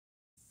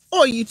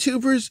Ahoy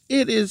YouTubers,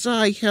 it is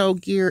I,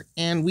 Hellgear,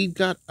 and we've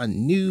got a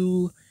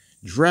new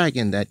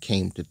dragon that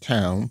came to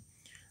town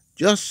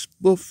just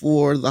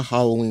before the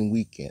Halloween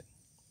weekend.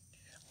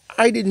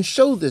 I didn't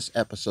show this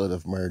episode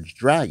of Merged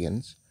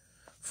Dragons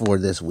for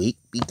this week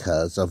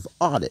because of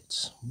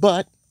audits,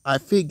 but I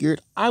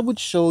figured I would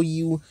show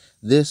you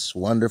this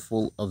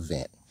wonderful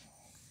event.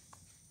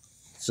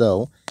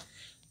 So,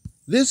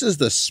 this is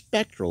the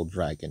Spectral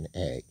Dragon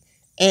Egg,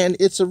 and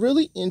it's a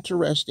really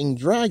interesting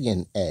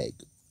dragon egg,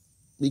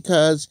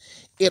 because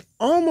it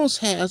almost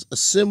has a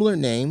similar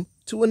name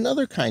to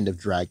another kind of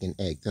dragon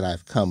egg that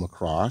I've come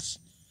across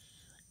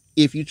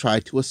if you try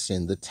to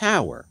ascend the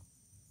tower.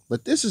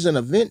 But this is an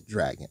event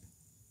dragon.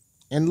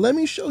 And let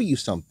me show you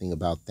something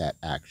about that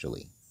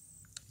actually.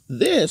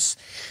 This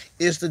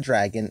is the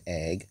dragon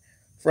egg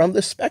from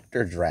the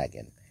Spectre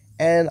Dragon.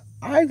 And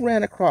I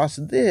ran across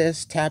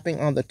this tapping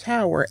on the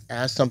tower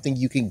as something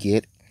you can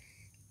get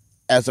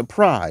as a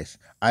prize.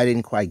 I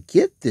didn't quite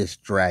get this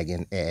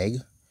dragon egg,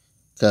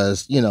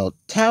 because,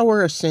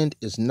 tower ascent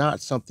is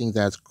not something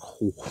that's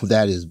cool.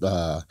 That is,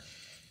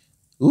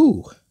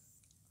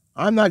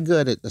 I'm not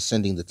good at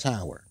ascending the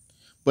tower.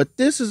 But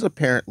this is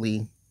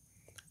apparently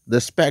the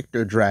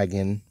Spectre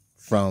Dragon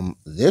from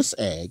this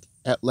egg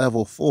at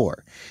level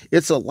 4.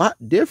 It's a lot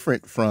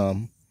different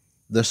from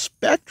the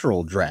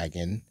Spectral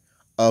Dragon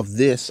of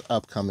this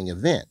upcoming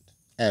event,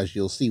 as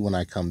you'll see when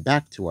I come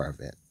back to our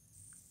event.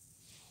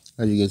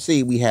 As you can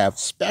see, we have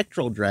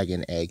Spectral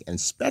Dragon Egg and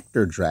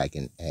Spectre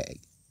Dragon Egg.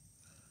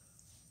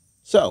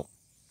 So,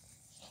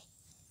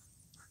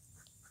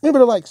 remember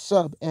to like,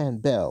 sub,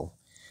 and bell.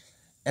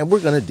 And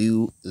we're going to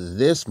do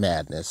this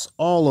madness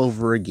all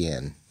over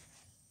again.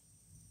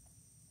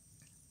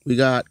 We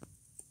got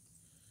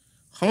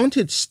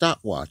haunted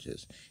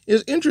stopwatches.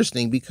 It's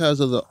interesting because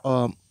of the,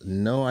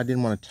 no, I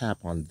didn't want to tap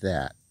on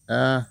that.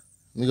 Let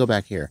me go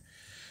back here.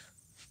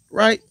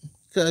 Right,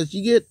 because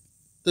you get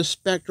the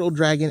Spectral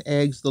Dragon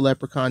eggs, the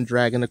Leprechaun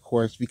Dragon, of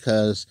course,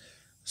 because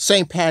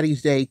St.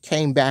 Patty's Day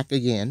came back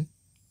again.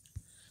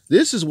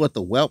 This is what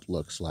the whelp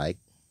looks like.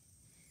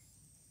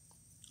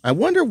 I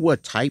wonder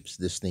what types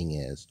this thing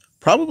is.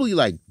 Probably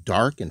like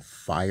dark and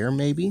fire,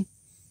 maybe.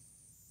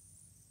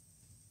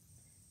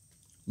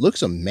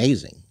 Looks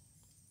amazing.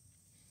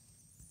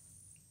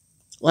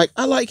 Like,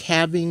 I like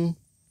having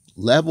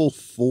level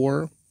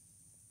 4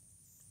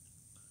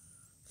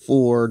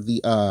 for the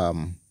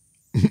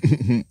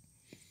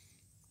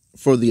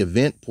for the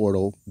event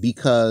portal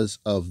because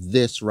of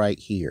this right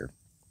here.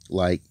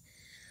 Like,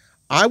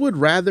 I would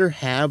rather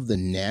have the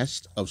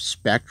nest of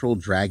Spectral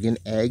Dragon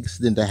eggs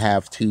than to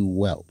have 2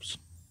 whelps.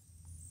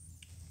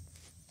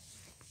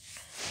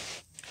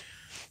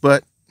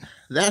 But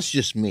that's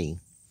just me.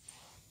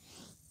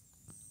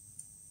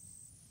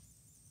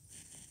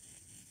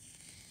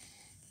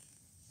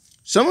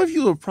 Some of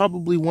you will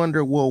probably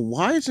wonder, well,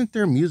 why isn't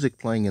there music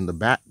playing in the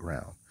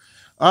background?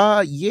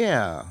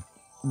 Yeah.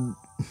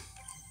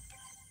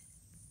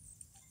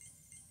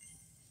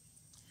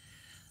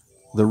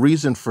 The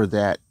reason for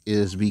that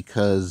is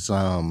because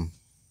the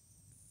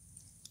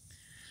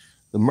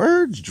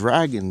Merged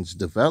Dragons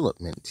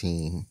development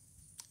team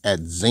at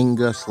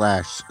Zynga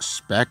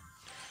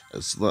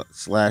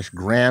 /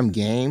 Graham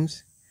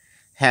Games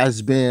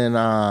has been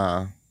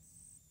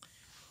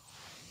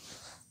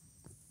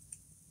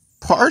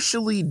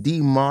partially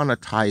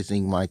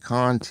demonetizing my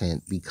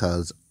content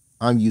because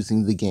I'm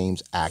using the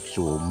game's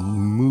actual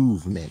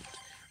movement,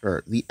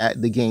 or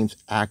the game's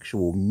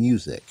actual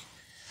music.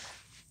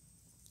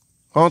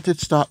 Haunted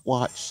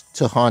stopwatch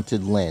to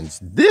haunted lens.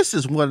 This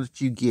is what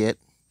you get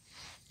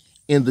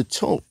in the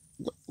tone.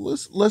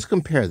 Let's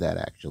compare that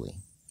actually.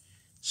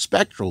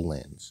 Spectral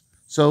lens.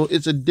 So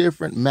it's a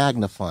different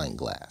magnifying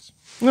glass.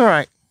 All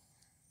right.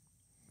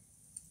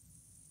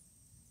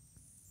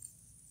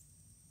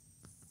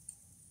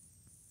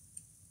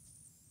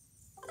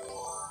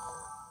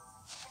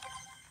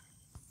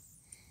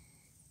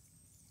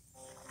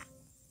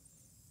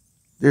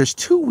 There's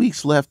 2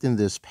 weeks left in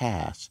this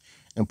pass,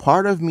 and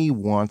part of me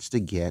wants to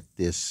get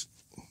this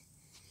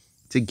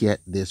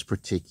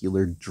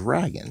particular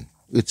dragon.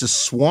 It's a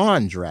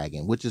swan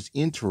dragon, which is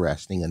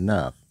interesting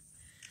enough.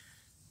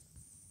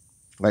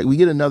 Like, we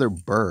get another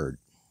bird.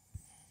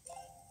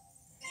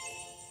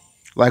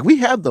 Like, we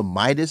have the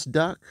Midas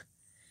duck,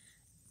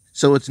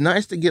 so it's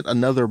nice to get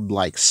another,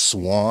 like,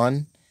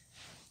 swan.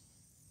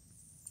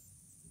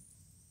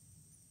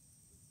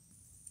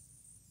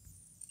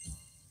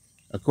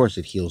 Of course,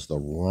 it heals the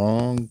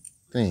wrong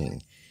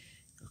thing.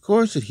 Of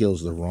course, it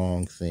heals the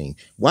wrong thing.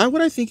 Why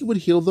would I think it would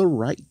heal the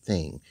right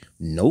thing?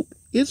 Nope,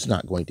 it's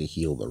not going to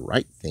heal the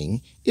right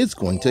thing. It's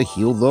going to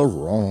heal the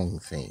wrong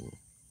thing.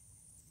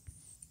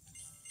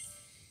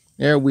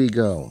 There we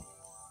go.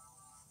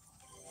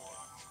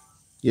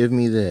 Give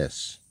me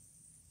this.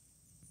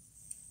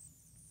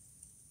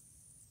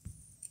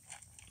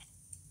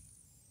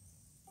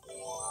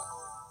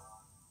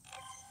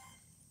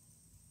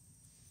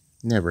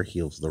 Never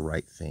heals the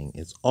right thing.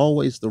 It's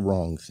always the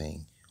wrong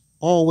thing.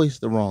 Always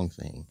the wrong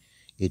thing.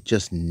 It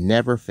just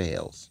never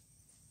fails.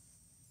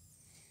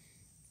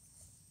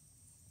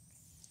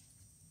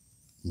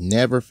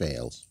 Never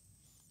fails.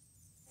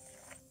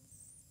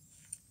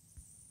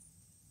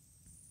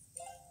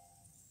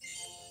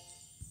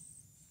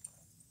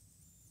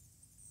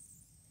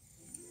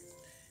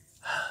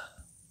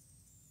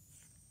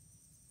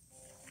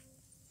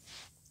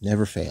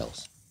 Never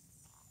fails.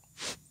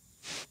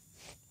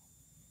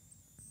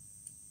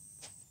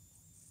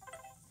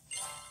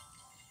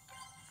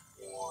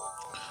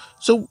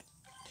 So,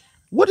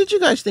 what did you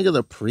guys think of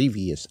the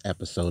previous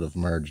episode of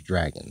Merge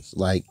Dragons?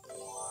 Like,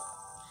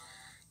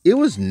 it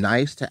was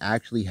nice to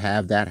actually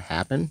have that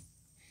happen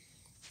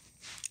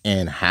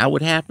and how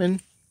it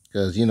happened.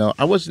 Because,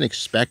 I wasn't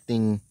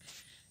expecting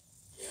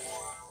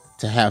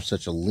to have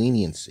such a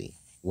leniency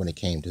when it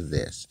came to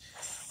this.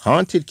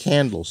 Haunted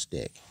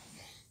Candlestick.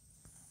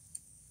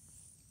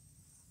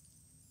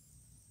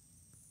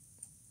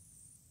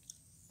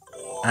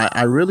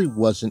 I really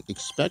wasn't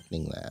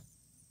expecting that.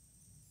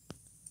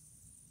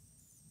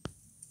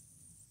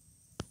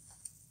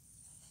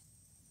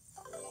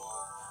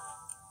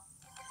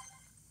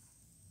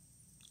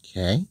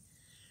 Okay.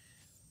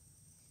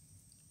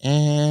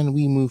 And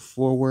we move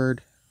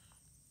forward.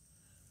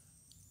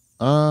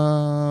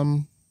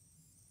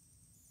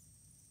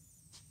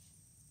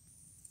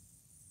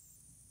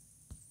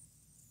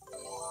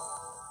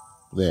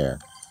 There,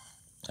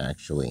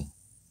 actually.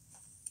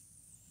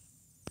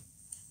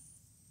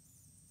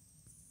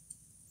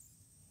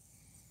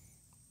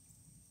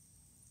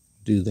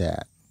 Do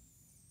that.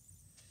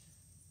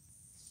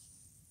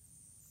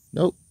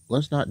 Nope,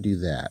 let's not do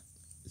that.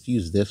 Let's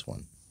use this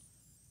one.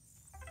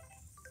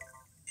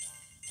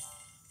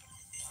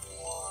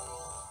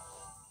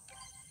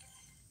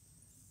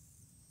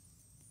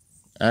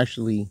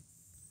 Actually,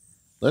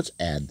 let's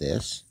add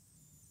this.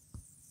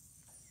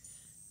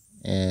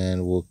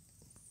 And we'll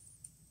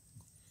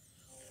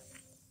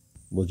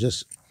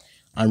just,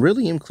 I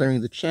really am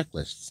clearing the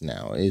checklists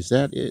now. Is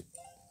that it?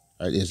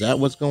 Is that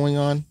what's going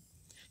on?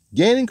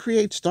 Gain and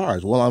create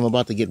stars. Well, I'm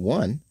about to get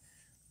one.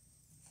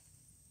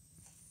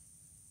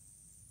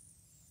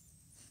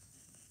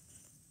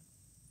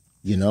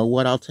 You know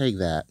what? I'll take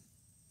that.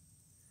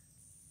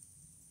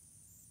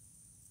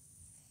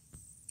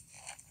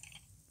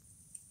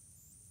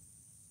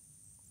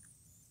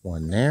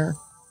 One there.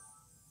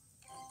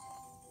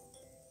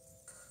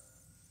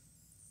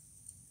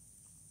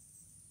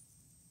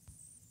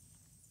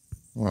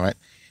 All right.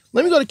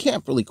 Let me go to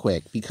camp really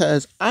quick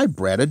because I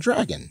bred a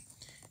dragon.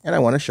 And I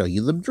want to show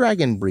you the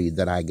dragon breed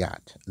that I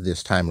got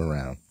this time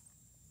around.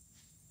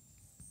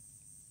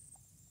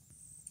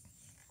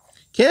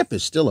 Camp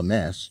is still a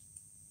mess.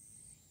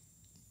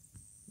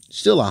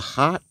 Still a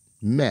hot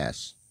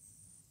mess.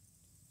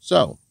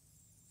 So,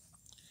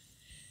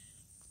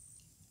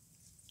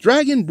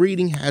 dragon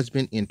breeding has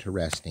been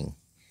interesting.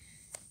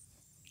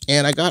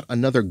 And I got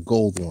another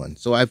gold one.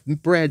 So I've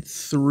bred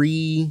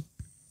 3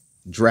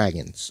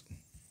 dragons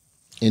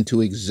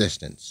into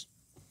existence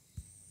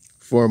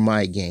for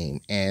my game,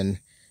 and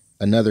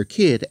another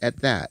kid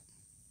at that.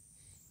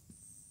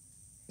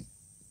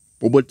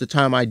 But with the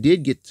time I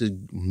did get to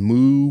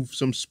move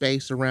some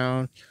space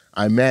around,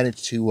 I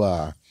managed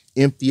to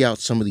empty out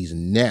some of these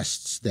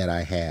nests that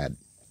I had.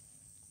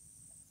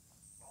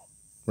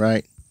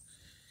 Right?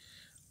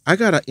 I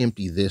gotta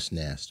empty this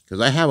nest because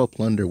I have a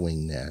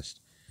plunderwing nest.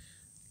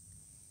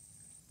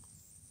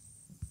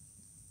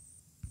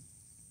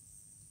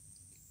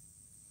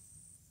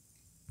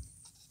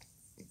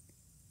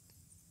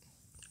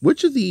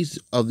 Which of these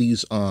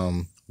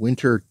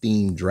winter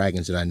themed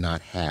dragons did I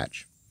not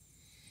hatch?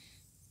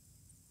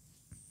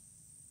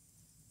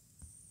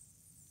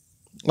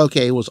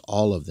 Okay, it was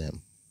all of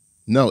them.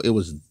 No, it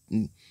was,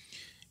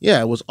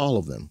 yeah, it was all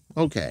of them.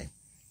 Okay.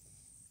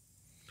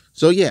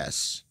 So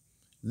yes,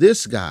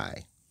 this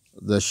guy,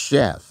 the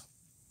chef,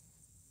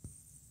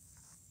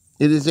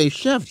 it is a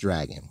chef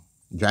dragon.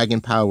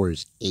 Dragon power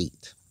is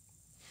 8.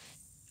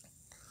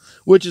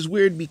 Which is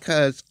weird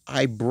because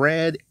I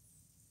bred,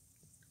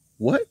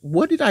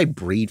 what did I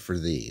breed for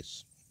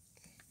these?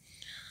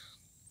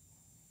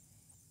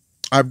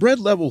 I bred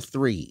level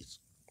 3s.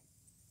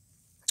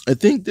 I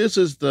think this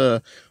is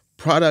the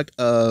product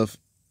of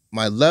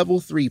my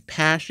level 3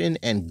 passion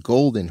and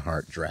golden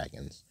heart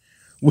dragons,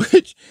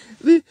 which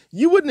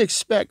you wouldn't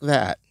expect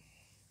that.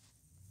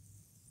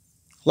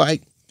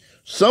 Like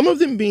some of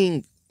them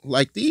being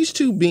like these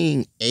 2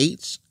 being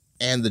 8s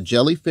and the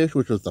jellyfish,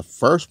 which was the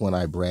first one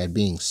I bred,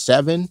 being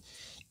 7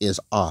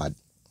 is odd.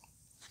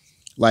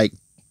 Like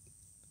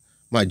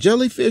my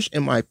jellyfish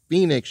and my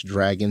phoenix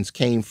dragons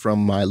came from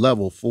my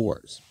level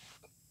 4s.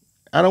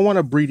 I don't want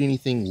to breed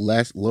anything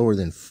lower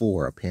than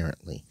 4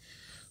 apparently.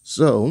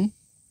 So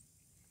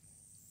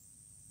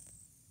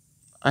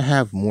I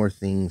have more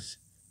things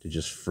to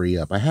just free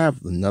up. I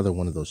have another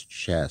one of those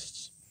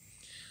chests.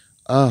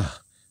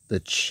 The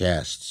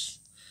chests.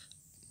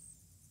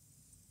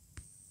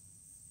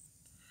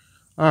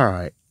 All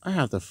right, I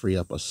have to free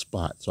up a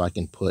spot so I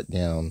can put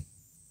down.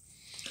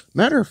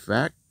 Matter of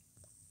fact,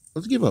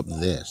 let's give up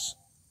this.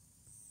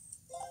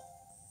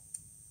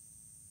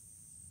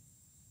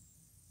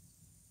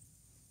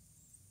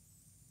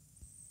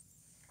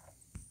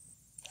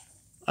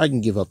 I can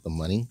give up the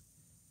money.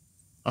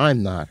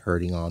 I'm not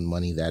hurting on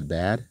money that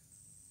bad.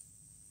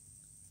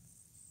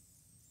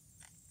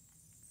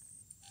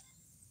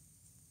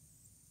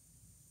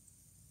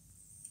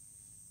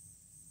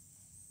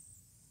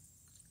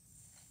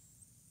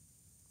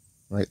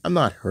 Right? I'm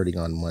not hurting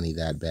on money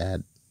that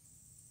bad.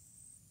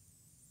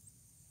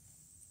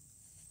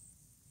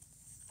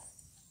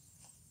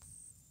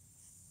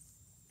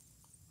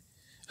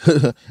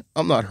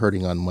 I'm not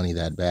hurting on money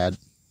that bad.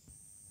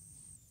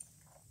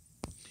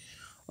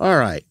 All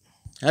right.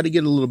 Had to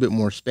get a little bit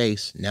more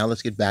space. Now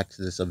let's get back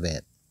to this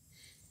event.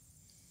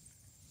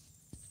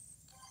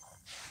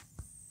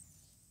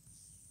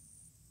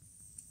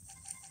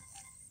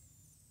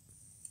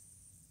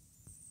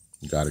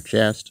 Got a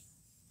chest.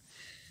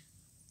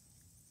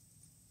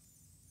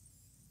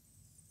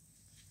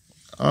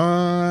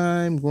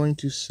 I'm going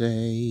to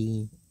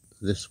say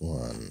this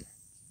one.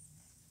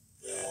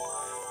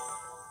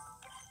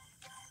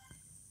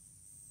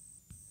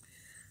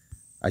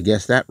 I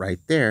guess that right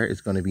there is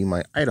going to be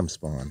my item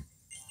spawn.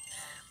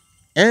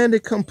 And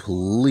it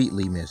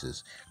completely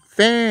misses.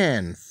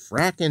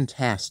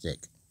 Fan-frackin-tastic.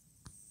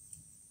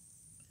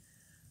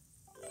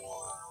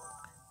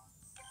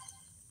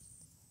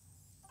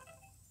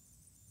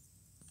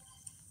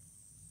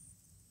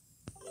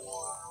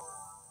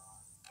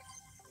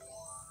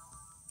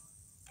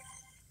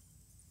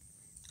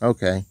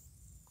 Okay.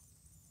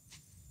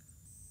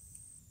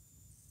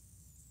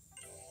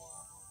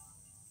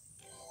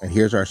 And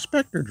here's our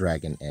Spectre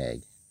Dragon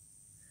egg.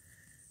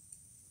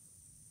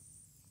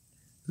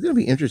 It's going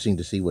to be interesting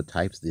to see what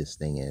types this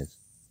thing is.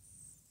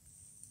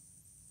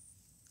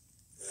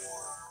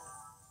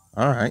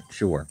 All right,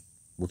 sure.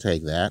 We'll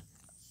take that.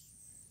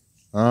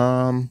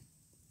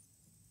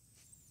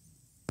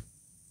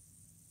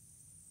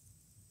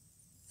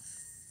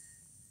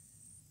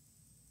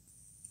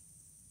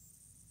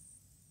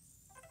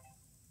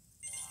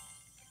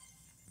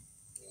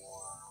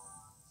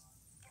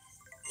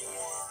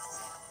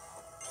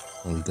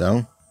 There we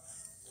go.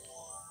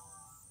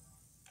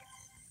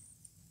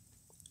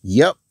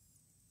 Yep,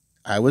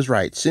 I was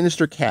right.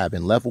 Sinister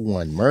Cabin, level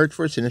 1. Merge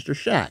for Sinister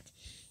Shack.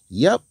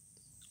 Yep,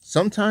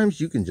 sometimes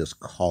you can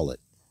just call it.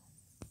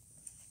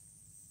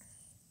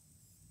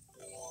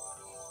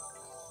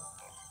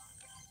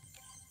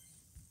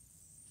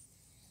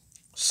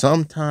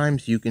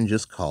 Sometimes you can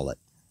just call it.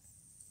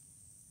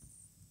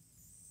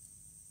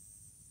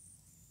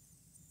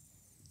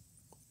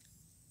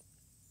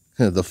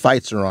 The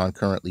fights are on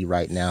currently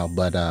right now,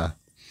 but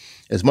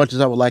as much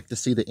as I would like to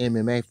see the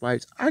MMA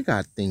fights, I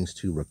got things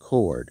to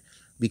record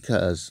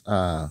because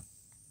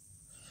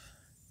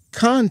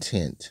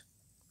content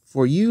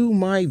for you,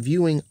 my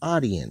viewing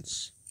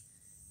audience,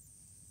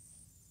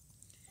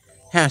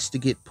 has to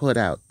get put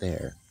out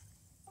there.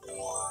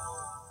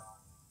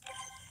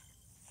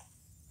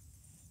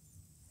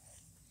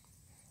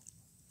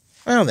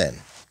 Well then,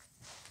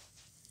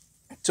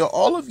 to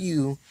all of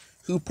you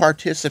who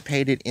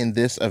participated in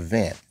this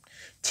event,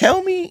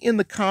 tell me in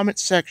the comment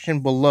section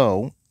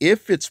below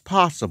if it's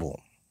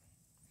possible.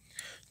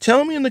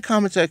 Tell me in the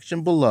comment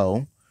section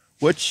below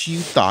what you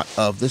thought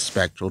of the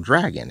Spectral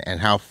Dragon and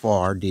how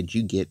far did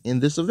you get in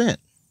this event.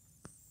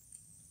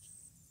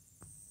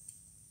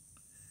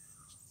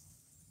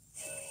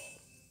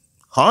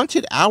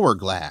 Haunted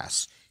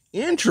Hourglass.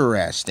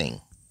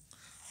 Interesting.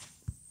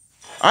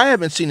 I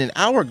haven't seen an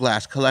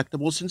Hourglass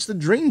collectible since the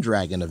Dream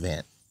Dragon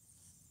event.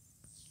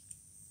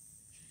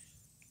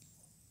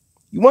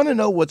 You want to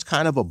know what's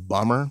kind of a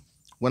bummer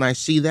when I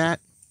see that?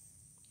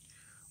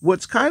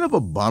 What's kind of a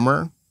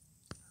bummer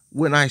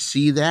when I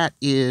see that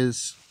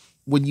is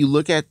when you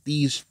look at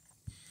these,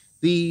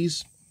 we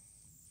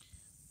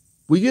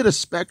get a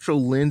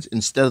spectral lens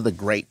instead of the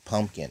Great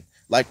Pumpkin.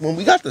 Like when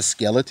we got the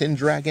Skeleton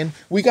Dragon,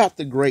 we got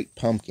the Great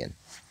Pumpkin.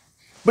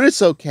 But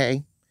it's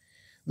okay.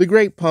 The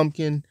Great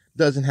Pumpkin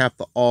doesn't have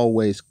to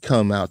always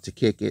come out to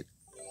kick it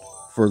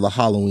for the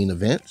Halloween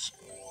events.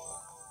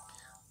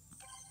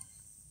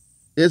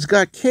 It's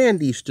got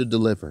candies to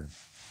deliver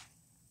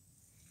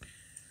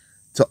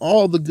to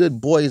all the good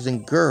boys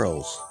and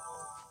girls,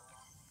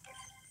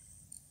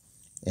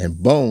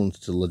 and bones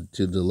to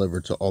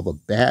deliver to all the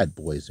bad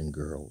boys and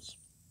girls.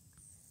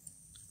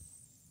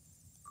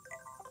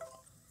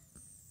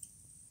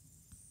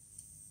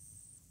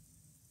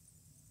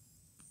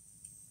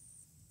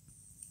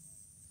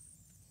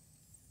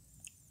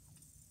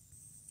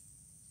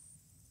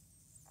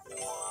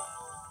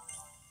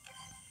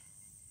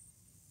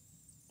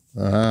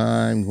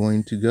 I'm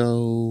going to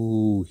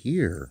go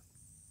here.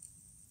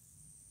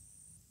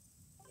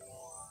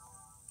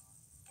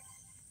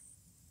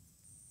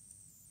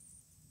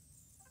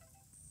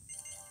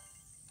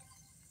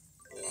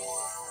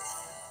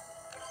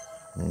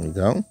 There we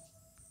go.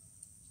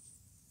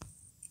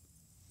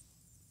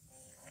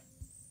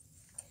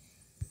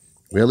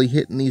 Really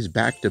hitting these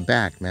back to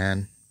back,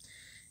 man.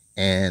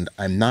 And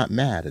I'm not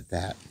mad at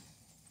that.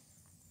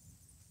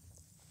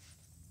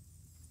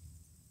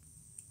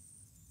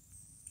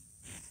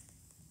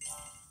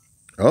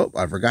 Oh,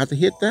 I forgot to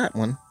hit that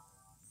one.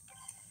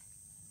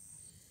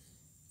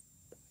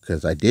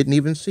 because I didn't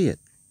even see it.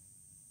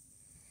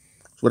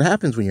 It's what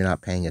happens when you're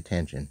not paying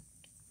attention.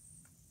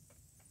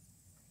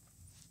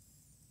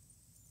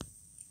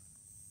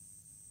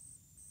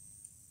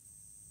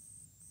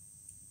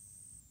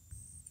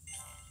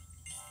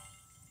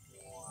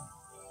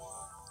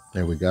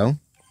 There we go.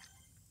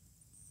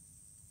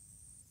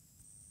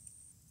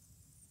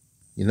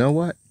 You know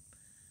what?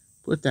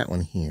 Put that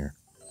one here.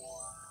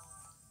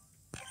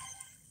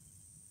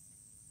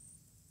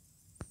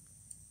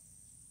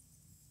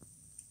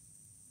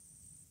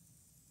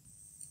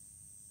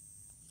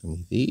 Give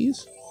me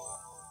these.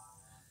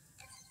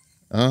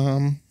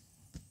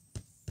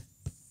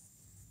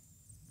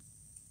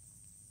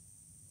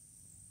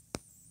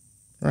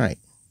 Right.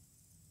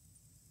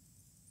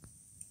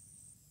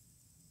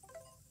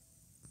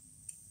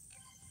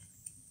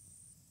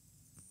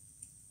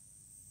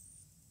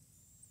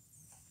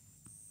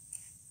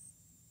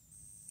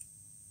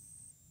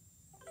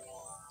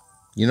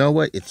 You know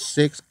what? It's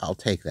 6. I'll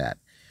take that.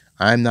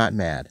 I'm not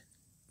mad.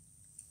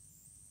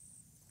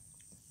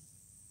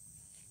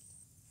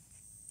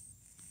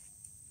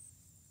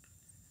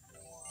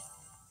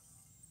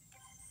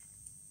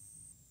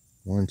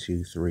 One,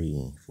 2,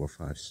 3, 4,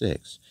 5,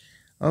 6.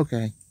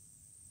 Okay.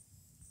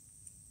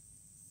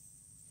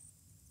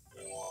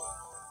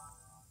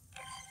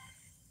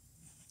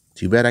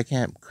 Too bad I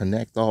can't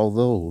connect all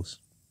those.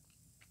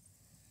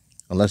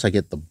 Unless I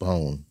get the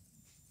bone.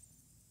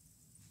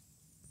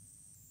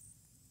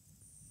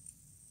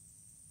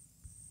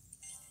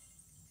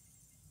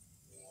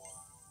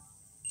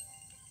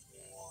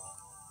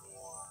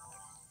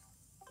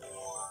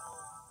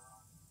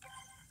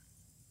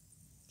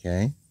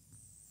 Okay.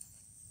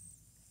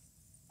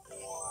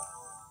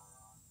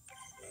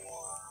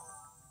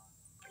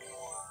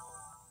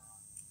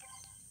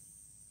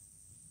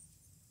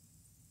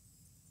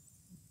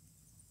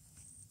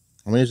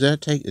 How many does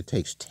that take? It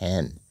takes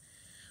 10.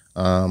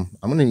 I'm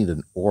going to need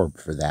an orb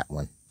for that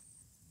one.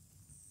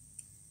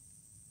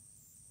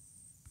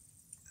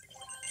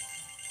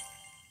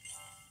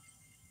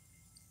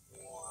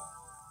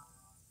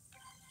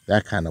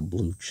 That kind of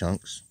blue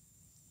chunks.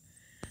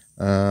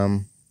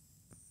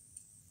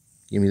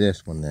 Give me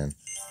this one then.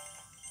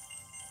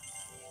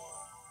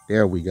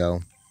 There we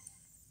go.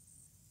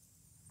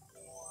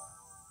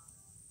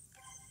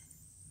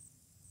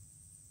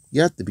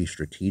 You have to be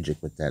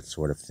strategic with that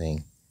sort of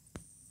thing.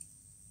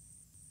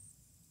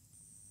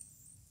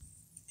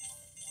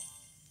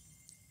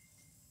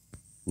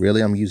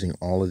 Really, I'm using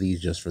all of these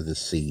just for the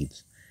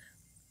seeds.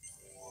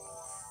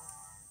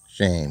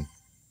 Shame.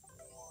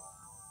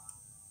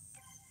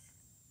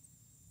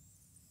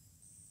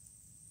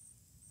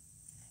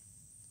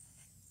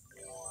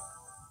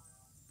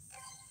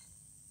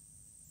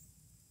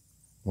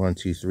 One,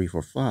 2, 3,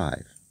 4,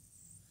 5.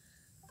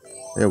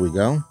 There we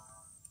go.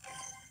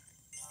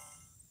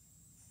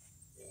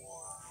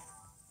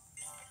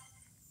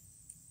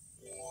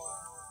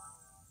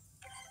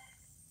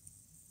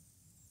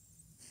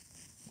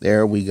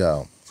 There we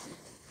go.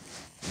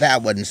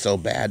 That wasn't so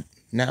bad.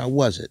 Now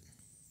was it?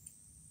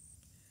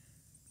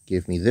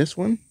 Give me this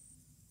one.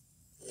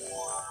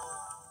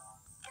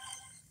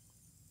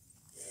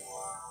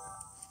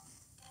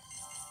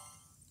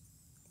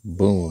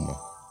 Boom.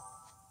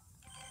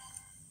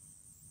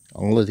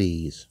 All of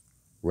these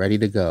ready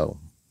to go.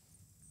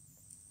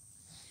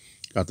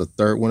 Got the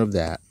third one of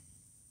that.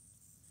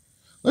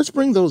 Let's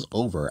bring those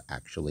over,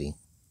 actually.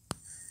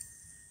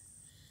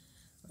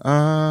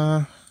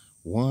 1,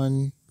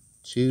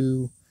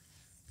 2,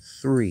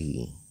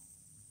 3.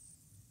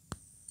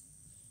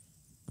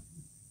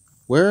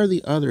 Where are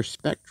the other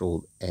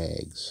spectral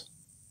eggs?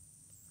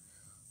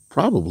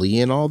 Probably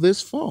in all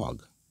this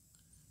fog.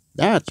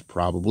 That's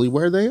probably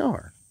where they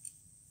are.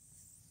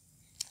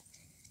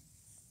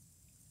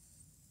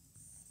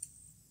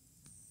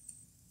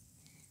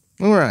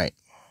 All right.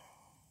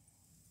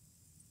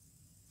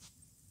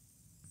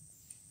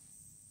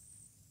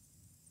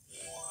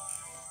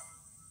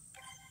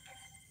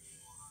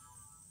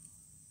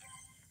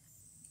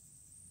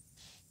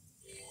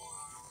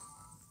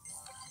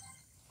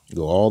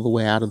 Go all the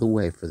way out of the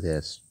way for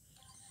this.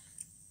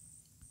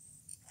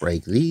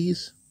 Break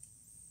these.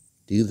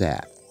 Do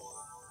that.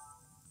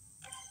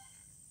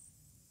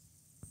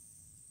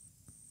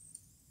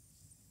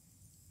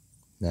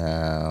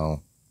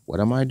 Now, what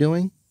am I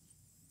doing?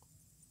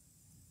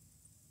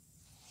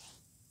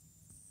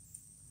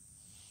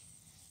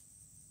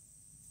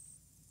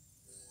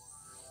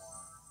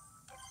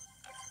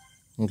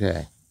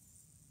 Okay.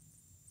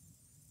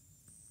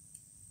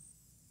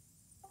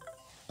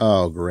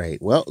 Oh,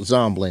 great. Well,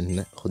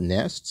 Zomblin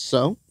nest,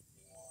 so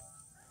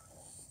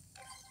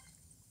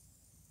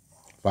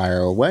fire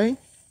away.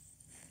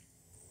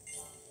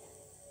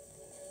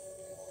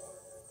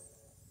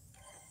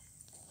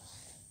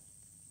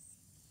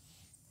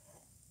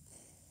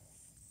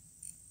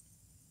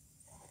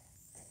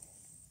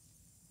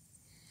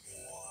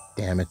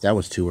 Damn it, that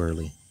was too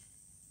early.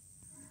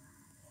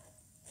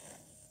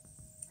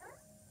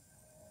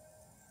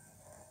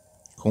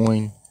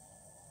 Coin.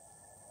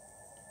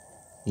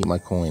 Need my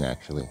coin,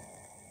 actually.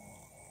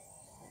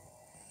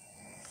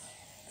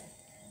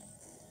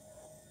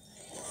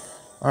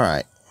 All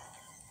right,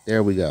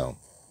 there we go.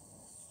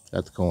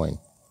 Got the coin.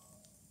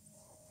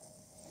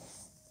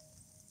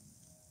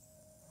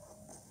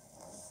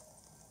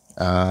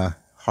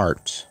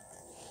 Heart.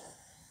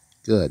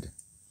 Good.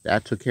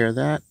 That took care of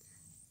that.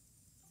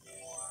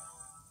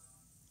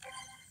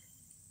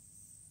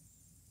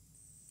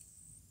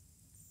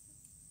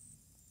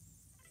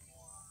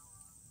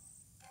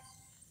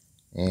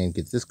 And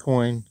get this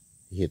coin.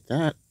 Hit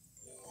that.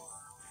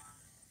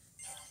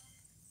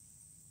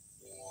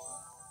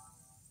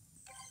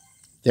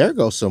 There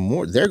goes some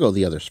more. There go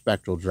the other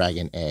spectral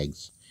dragon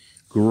eggs.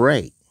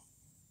 Great.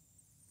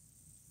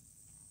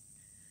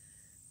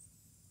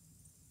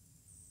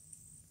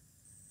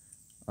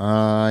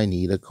 I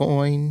need a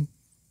coin.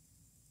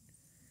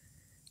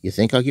 You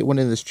think I'll get one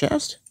in this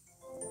chest?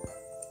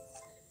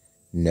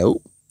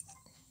 Nope.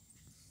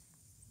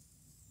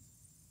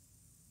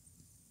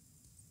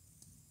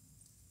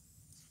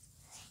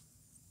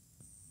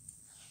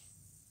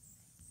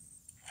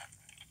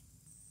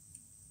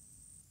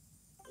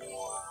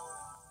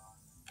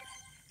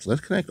 So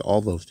let's connect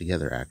all those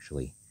together,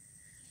 actually.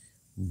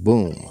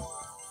 Boom.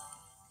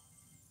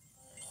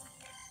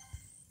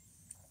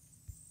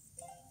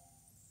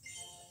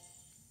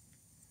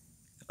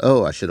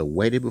 Oh, I should have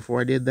waited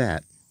before I did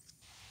that.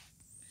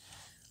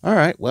 All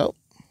right, well,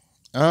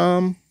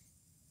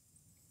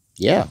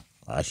 yeah,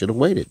 I should have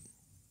waited.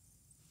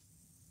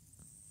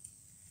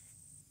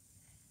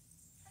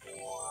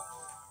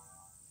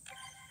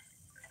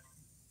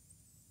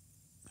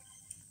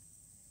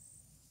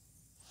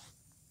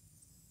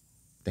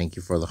 Thank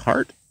you for the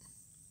heart.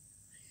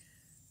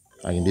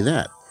 I can do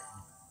that.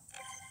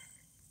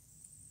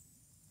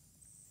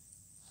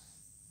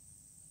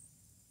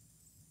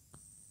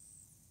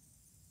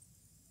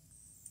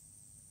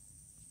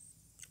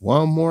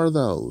 One more of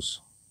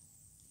those.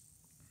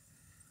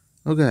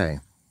 Okay.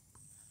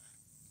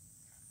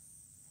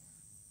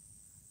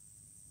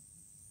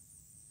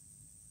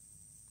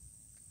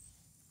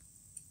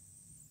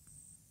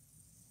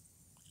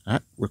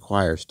 That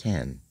requires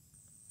 10.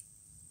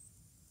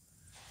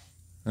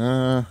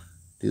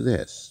 Do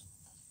this.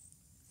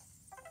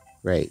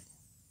 Great.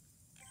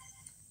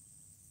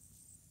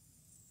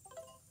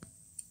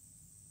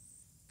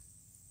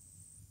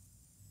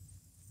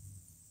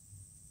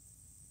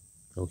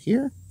 Go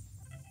here.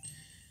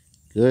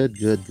 Good,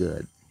 good,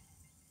 good.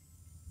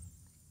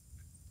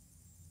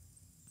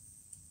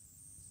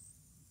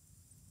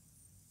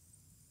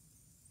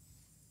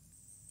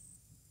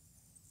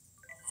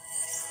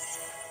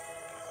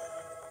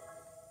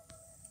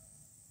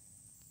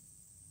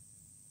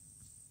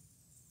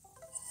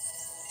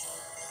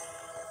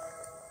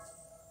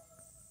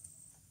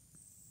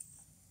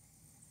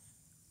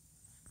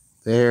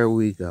 There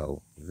we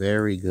go.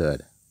 Very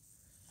good.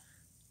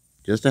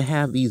 Just to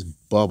have these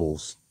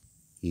bubbles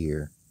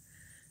here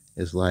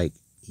is like,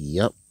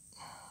 yep.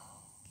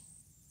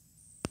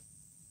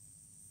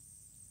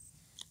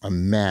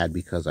 I'm mad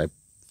because I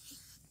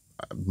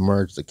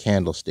merged the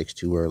candlesticks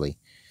too early.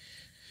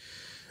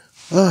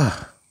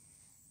 Ah,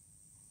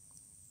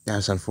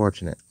 that's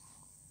unfortunate.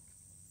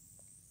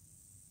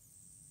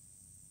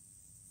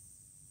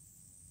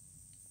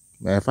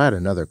 Man, if I had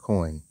another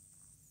coin.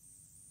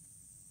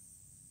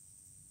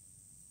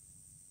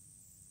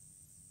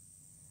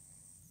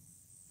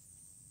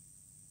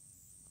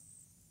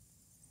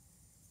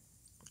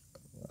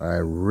 I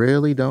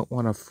really don't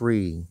want to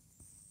free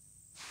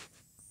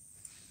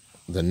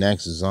the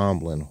next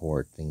Zomblin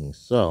horde thingy.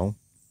 So,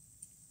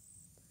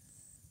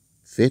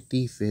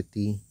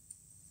 50-50.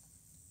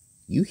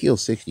 You heal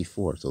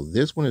 64, so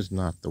this one is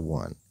not the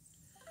one.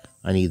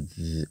 I need,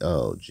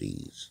 oh,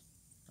 geez.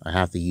 I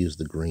have to use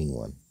the green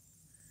one.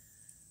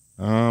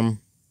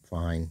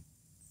 Fine.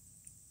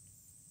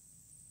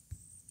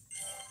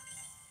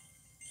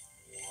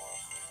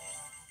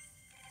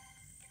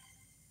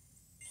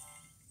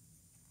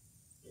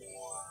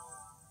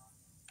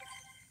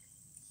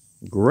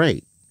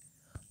 Great.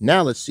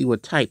 Now let's see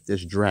what type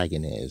this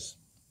dragon is.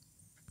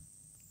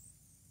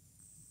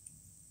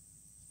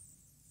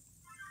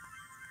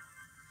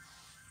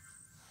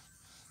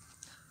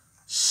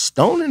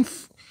 Stone and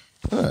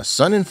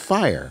sun and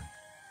fire.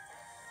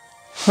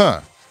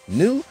 Huh.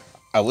 Knew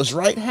I was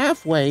right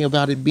halfway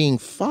about it being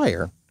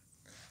fire.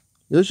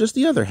 It was just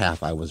the other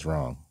half I was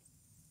wrong.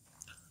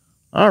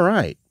 All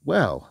right.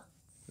 Well,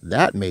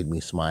 that made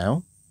me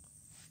smile.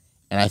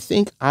 And I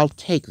think I'll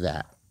take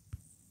that.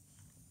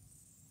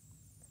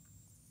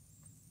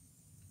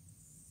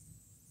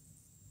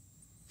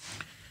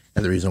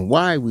 And the reason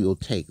why we will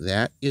take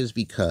that is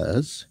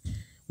because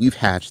we've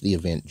hatched the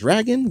event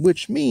dragon,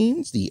 which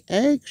means the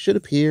egg should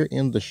appear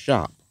in the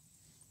shop.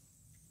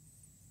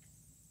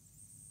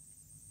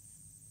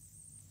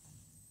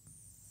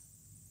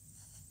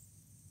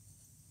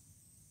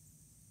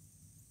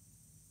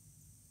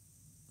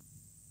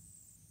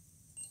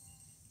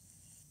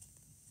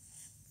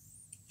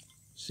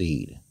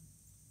 Seed.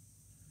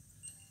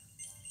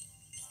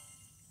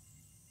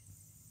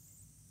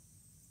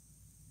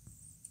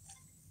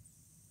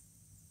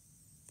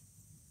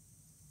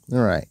 All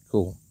right,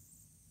 cool.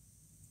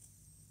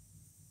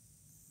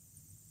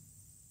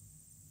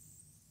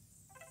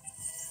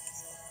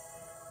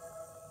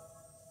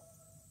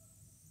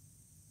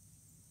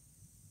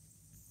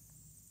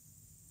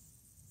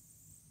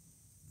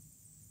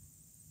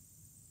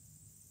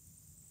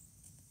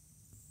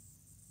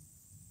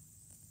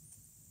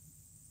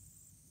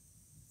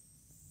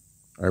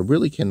 I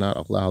really cannot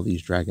allow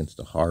these dragons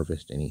to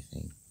harvest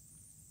anything.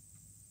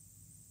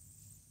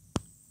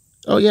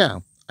 Oh yeah,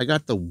 I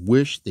got the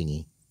wish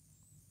thingy.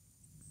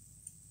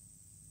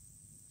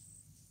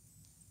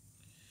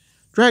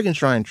 Dragon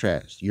Shrine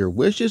chest. Your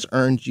wishes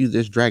earned you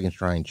this Dragon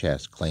Shrine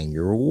chest. Claim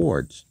your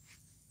rewards.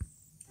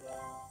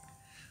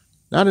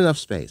 Not enough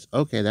space.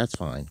 Okay, that's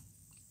fine.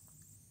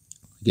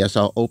 Guess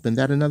I'll open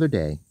that another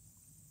day.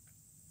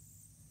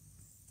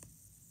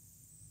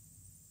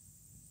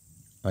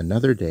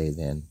 Another day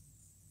then.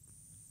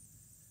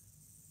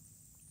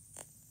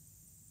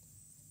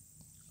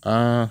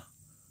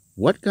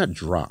 What got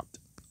dropped?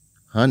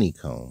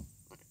 Honeycomb.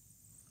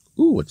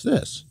 Ooh, what's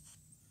this?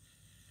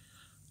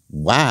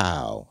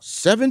 Wow,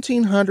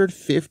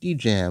 1,750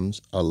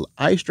 gems, a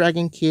ice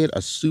dragon kid,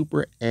 a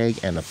super egg,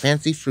 and a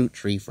fancy fruit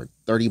tree for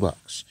 30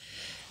 bucks.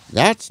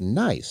 That's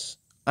nice.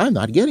 I'm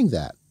not getting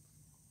that.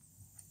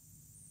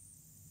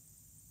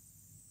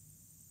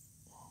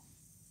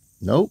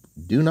 Nope,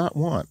 do not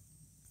want.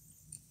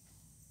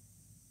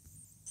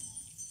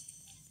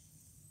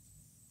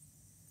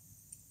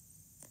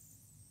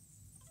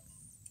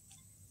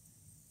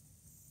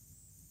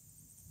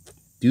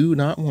 Do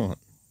not want.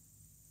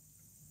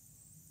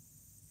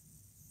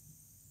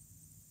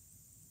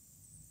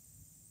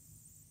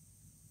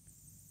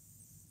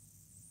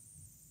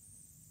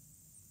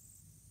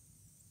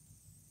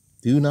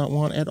 Do not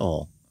want at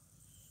all.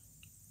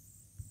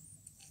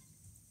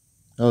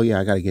 Oh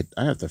yeah,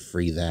 I have to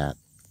free that.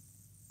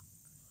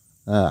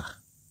 Ugh.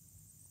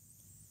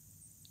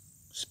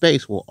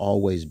 Space will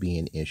always be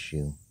an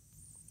issue.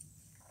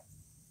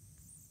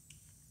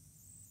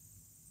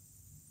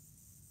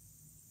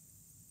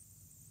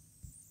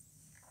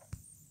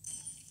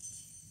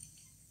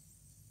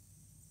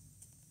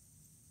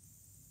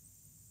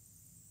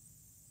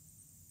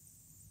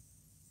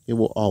 It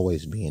will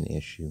always be an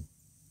issue.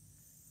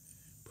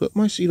 Put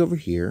my seat over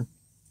here.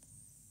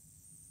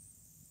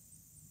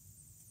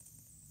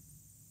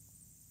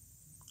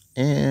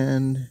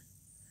 And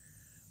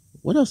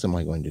what else am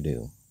I going to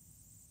do?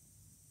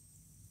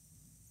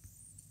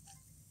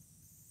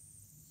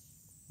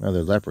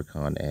 Another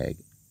leprechaun egg.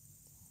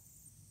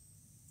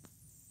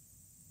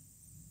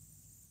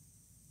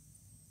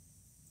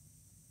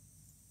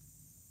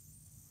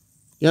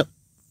 Yep.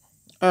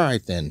 All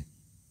right then.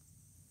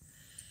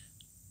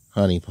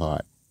 Honey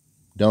pot.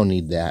 Don't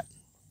need that.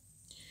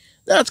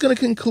 That's going to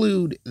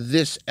conclude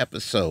this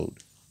episode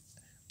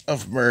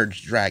of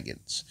Merged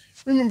Dragons.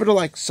 Remember to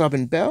like, sub,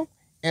 and bell,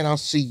 and I'll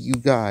see you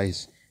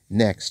guys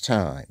next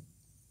time.